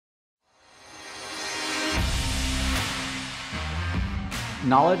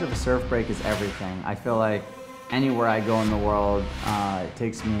Knowledge of a surf break is everything. I feel like anywhere I go in the world, it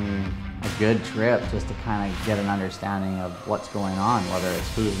takes me a good trip just to kind of get an understanding of what's going on, whether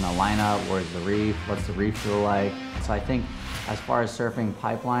it's who's in the lineup, where's the reef, what's the reef feel like. So I think as far as surfing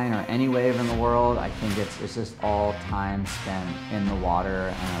pipeline or any wave in the world, I think it's just all time spent in the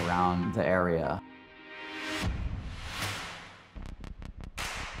water and around the area.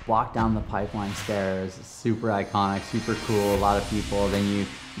 Walk down the pipeline stairs, super iconic, super cool, a lot of people. Then you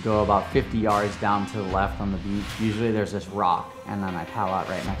go about 50 yards down to the left on the beach. Usually there's this rock, and then I paddle out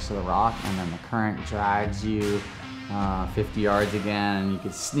right next to the rock, and then the current drags you 50 yards again, and you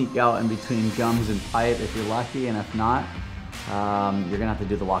can sneak out in between gums and pipe if you're lucky, and if not, you're gonna have to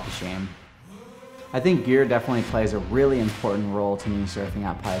do the walk of shame. I think gear definitely plays a really important role to me surfing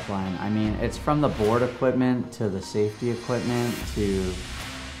at pipeline. I mean, it's from the board equipment to the safety equipment to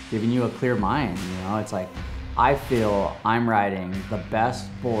giving you a clear mind, you know? It's like, I feel I'm riding the best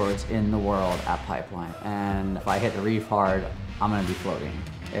boards in the world at pipeline. And if I hit the reef hard, I'm gonna be floating.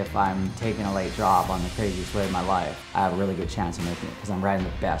 If I'm taking a late drop on the craziest wave of my life, I have a really good chance of making it because I'm riding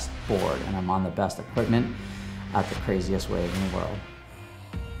the best board and I'm on the best equipment at the craziest wave in the world.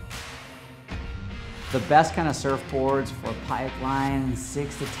 The best kind of surfboards for pipeline,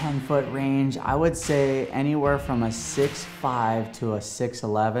 6 to 10 foot range, I would say anywhere from a 6'5" to a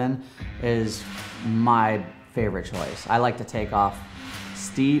 6'11" is my favorite choice. I like to take off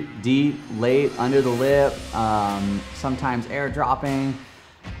steep, deep, late, under the lip, sometimes air dropping.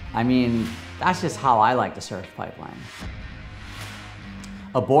 I mean, that's just how I like to surf pipeline.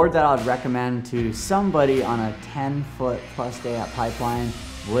 A board that I would recommend to somebody on a 10-foot plus day at pipeline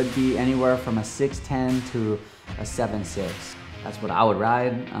would be anywhere from a 6'10" to a 7'6". That's what I would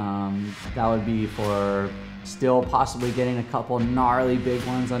ride. That would be for still possibly getting a couple gnarly big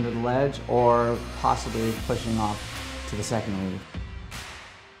ones under the ledge or possibly pushing off to the second reef.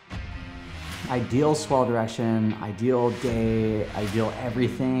 Ideal swell direction, ideal day, ideal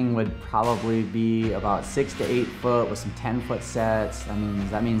everything would probably be about 6 to 8 foot with some 10-foot sets. I mean,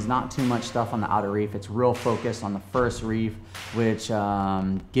 that means not too much stuff on the outer reef. It's real focused on the first reef, which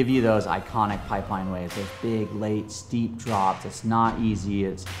give you those iconic pipeline waves, those big, late, steep drops. It's not easy.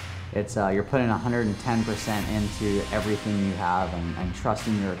 You're putting 110% into everything you have and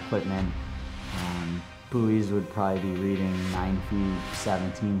trusting your equipment. Buoys would probably be reading 9 feet,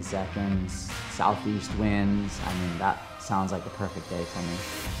 17 seconds, southeast winds. I mean, that sounds like the perfect day for me.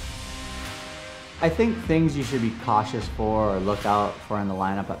 I think things you should be cautious for or look out for in the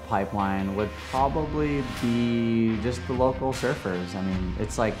lineup at pipeline would probably be just the local surfers. I mean,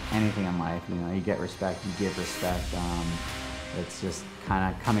 it's like anything in life, you know, you get respect, you give respect. It's just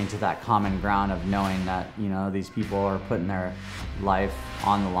kind of coming to that common ground of knowing that, you know, these people are putting their life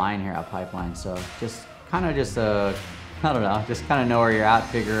on the line here at pipeline. So just kind of I don't know, just kind of know where you're at,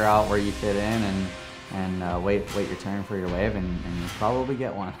 figure out where you fit in, and wait your turn for your wave, and you'll probably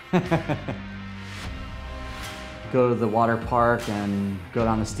get one. Go to the water park and go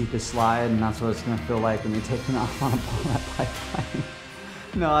down the steepest slide, and that's what it's gonna feel like when you're taking off on a boat at pipeline.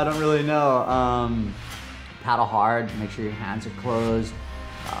 No, I don't really know. Paddle hard, make sure your hands are closed,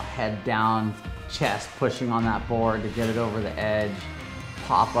 head down, chest pushing on that board to get it over the edge.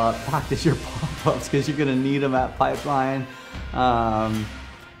 Pop up, practice your pop-ups because you're gonna need them at pipeline.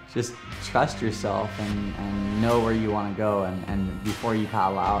 Just trust yourself and know where you wanna go, and before you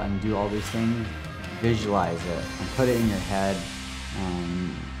paddle out and do all these things, visualize it and put it in your head and,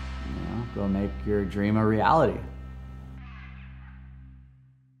 you know, go make your dream a reality.